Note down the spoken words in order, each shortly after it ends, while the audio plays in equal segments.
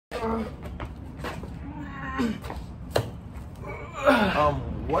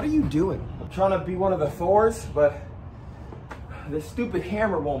What are you doing? I'm trying to be one of the Thors, but this stupid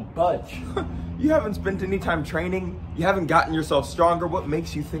hammer won't budge. You haven't spent any time training. You haven't gotten yourself stronger. What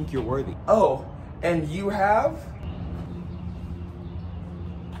makes you think you're worthy? Oh, and you have?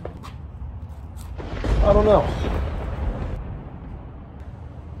 I don't know.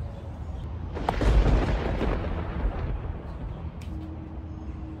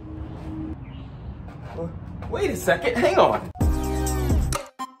 Wait a second, hang on.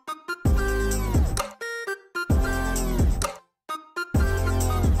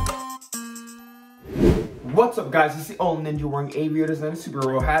 What's up guys, it's the old ninja wearing aviators and a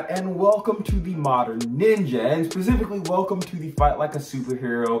superhero hat, and welcome to the Modern Ninja, and specifically welcome to the Fight Like a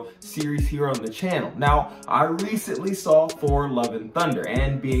Superhero series here on the channel. Now, I recently saw Thor Love and Thunder,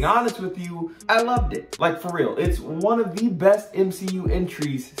 and being honest with you, I loved it. Like for real, it's one of the best MCU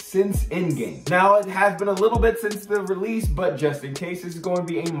entries since Endgame. Now, it has been a little bit since the release, but just in case, this is going to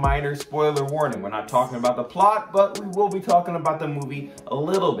be a minor spoiler warning. We're not talking about the plot, but we will be talking about the movie a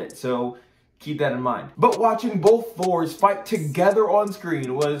little bit, so keep that in mind. But watching both Thors fight together on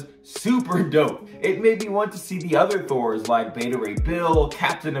screen was super dope. It made me want to see the other Thors like Beta Ray Bill,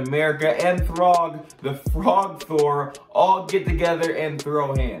 Captain America, and Throg, the Frog Thor, all get together and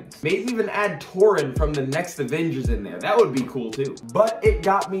throw hands. Maybe even add Torin from the next Avengers in there. That would be cool too. But it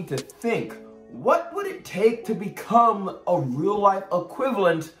got me to think, what would it take to become a real life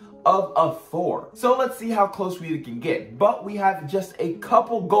equivalent of a Thor? So let's see how close we can get. But we have just a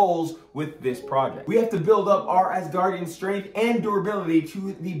couple goals with this project. We have to build up our Asgardian strength and durability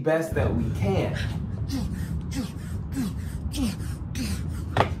to the best that we can.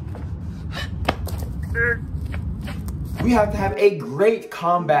 We have to have a great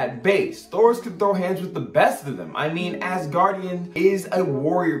combat base. Thors can throw hands with the best of them. I mean, Asgardian is a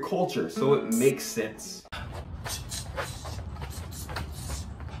warrior culture, so it makes sense.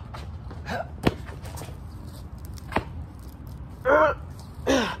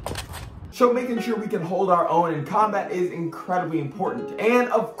 So making sure we can hold our own in combat is incredibly important. And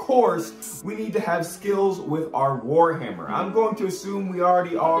of course, we need to have skills with our Warhammer. I'm going to assume we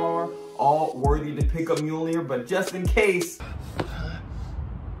already are all worthy to pick up Mjolnir, but just in case,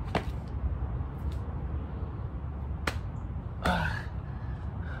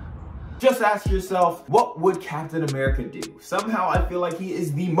 just ask yourself, what would Captain America do? Somehow I feel like he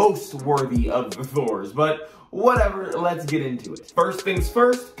is the most worthy of the Thors, but whatever, let's get into it. First things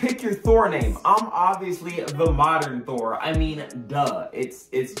first, pick your Thor name. I'm obviously the modern Thor. I mean, duh, it's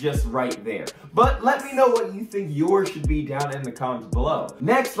just right there. But let me know what you think yours should be down in the comments below.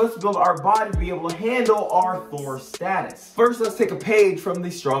 Next, let's build our body to be able to handle our Thor status. First, let's take a page from the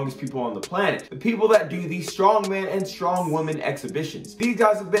strongest people on the planet. The people that do the strongman and strongwoman exhibitions. These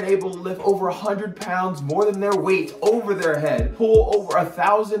guys have been able to lift over 100 pounds more than their weight over their head, pull over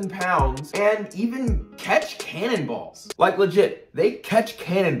 1,000 pounds, and even catch cannonballs. Like legit, they catch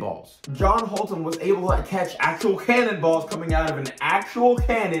cannonballs. John Holton was able to catch actual cannonballs coming out of an actual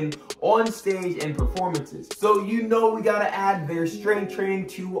cannon on stage and performances. So you know we gotta add their strength training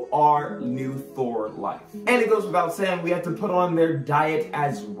to our new Thor life. And it goes without saying, we have to put on their diet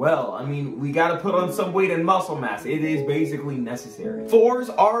as well. I mean, we gotta put on some weight and muscle mass. It is basically necessary. Thors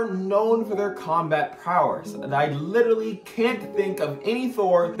are known for their combat prowess. And I literally can't think of any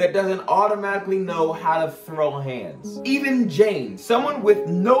Thor that doesn't automatically know how to throw hands. Even Jane, someone with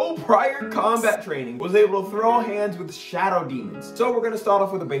no prior combat training, was able to throw hands with shadow demons. So we're gonna start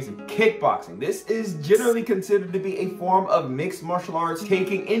off with a basic kickboxing. This is generally considered to be a form of mixed martial arts,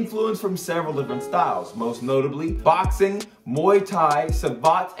 taking influence from several different styles, most notably boxing, Muay Thai,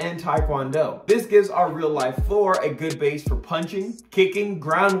 Savate, and Taekwondo. This gives our real life Thor a good base for punching, kicking,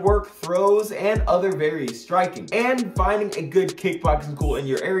 groundwork, throws, and other various striking. And finding a good kickboxing school in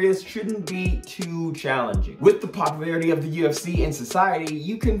your areas shouldn't be too challenging. With the popularity of the UFC in society,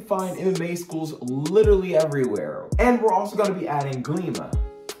 you can find MMA schools literally everywhere. And we're also going to be adding Glima.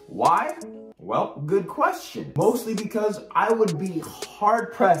 Why? Well, good question. Mostly because I would be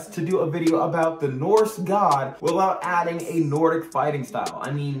hard-pressed to do a video about the Norse god without adding a Nordic fighting style.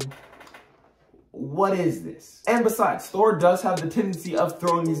 I mean, what is this? And besides, Thor does have the tendency of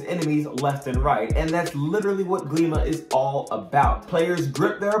throwing his enemies left and right, and that's literally what Glima is all about. Players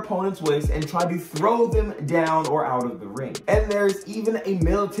grip their opponent's waist and try to throw them down or out of the ring. And there's even a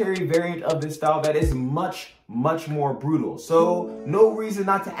military variant of this style that is much more brutal, so no reason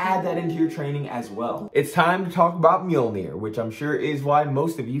not to add that into your training as well. It's time to talk about Mjolnir, which I'm sure is why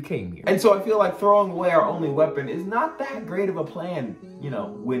most of you came here. And so I feel like throwing away our only weapon is not that great of a plan, you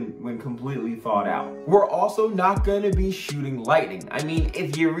know, when completely thought out. We're also not going to be shooting lightning. I mean,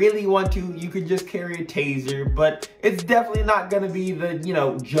 if you really want to, you could just carry a taser, but it's definitely not going to be the, you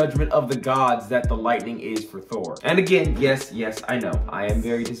know, judgment of the gods that the lightning is for Thor. And again, yes, I know, I am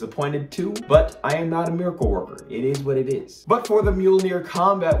very disappointed too, but I am not a miracle worker. It is what it is. But for the Mjolnir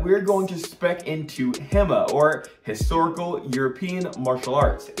combat, we're going to spec into HEMA, or Historical European Martial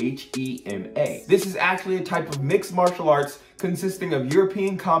Arts, HEMA. This is actually a type of mixed martial arts consisting of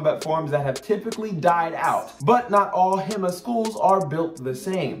European combat forms that have typically died out. But not all HEMA schools are built the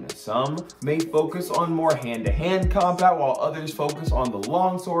same. Some may focus on more hand-to-hand combat, while others focus on the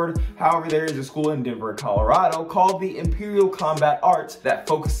longsword. However, there is a school in Denver, Colorado called the Imperial Combat Arts that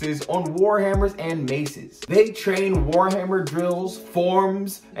focuses on warhammers and maces. They train warhammer drills,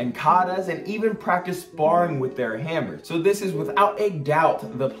 forms, and katas, and even practice sparring with their hammers. So this is without a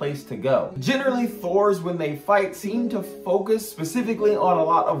doubt the place to go. Generally, Thors, when they fight, seem to focus specifically on a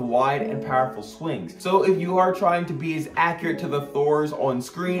lot of wide and powerful swings. So if you are trying to be as accurate to the Thors on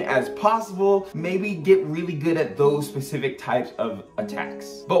screen as possible, maybe get really good at those specific types of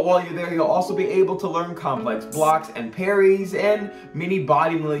attacks. But while you're there, you'll also be able to learn complex blocks and parries and many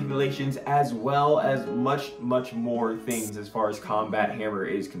body manipulations, as well as much more things as far as combat hammer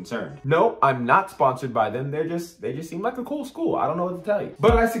is concerned. No, I'm not sponsored by them. They just seem like a cool school. I don't know what to tell you.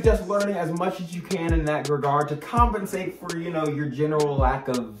 But I suggest learning as much as you can in that regard to compensate for, you know, your general lack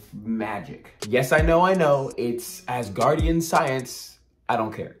of magic. Yes, I know, it's Asgardian science. I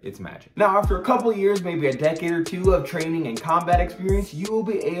don't care, it's magic. Now, after a couple years, maybe a decade or two of training and combat experience, you will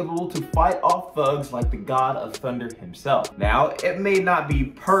be able to fight off thugs like the God of Thunder himself. Now, it may not be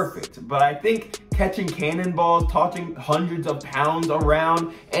perfect, but I think catching cannonballs, tossing hundreds of pounds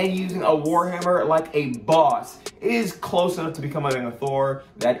around, and using a warhammer like a boss is close enough to becoming a Thor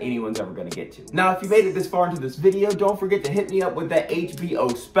that anyone's ever gonna get to. Now, if you made it this far into this video, don't forget to hit me up with that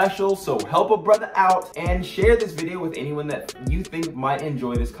HBO special, so help a brother out, and share this video with anyone that you think might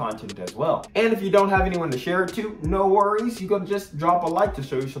enjoy this content as well. And if you don't have anyone to share it to, no worries, you can just drop a like to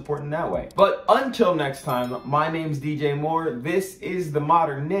show your support in that way. But until next time, my name's DJ Moore, this is the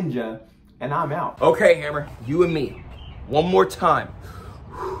Modern Ninja, and I'm out. Okay, Hammer, you and me, one more time.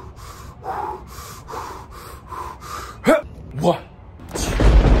 What?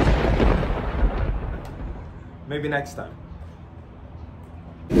 Maybe next time.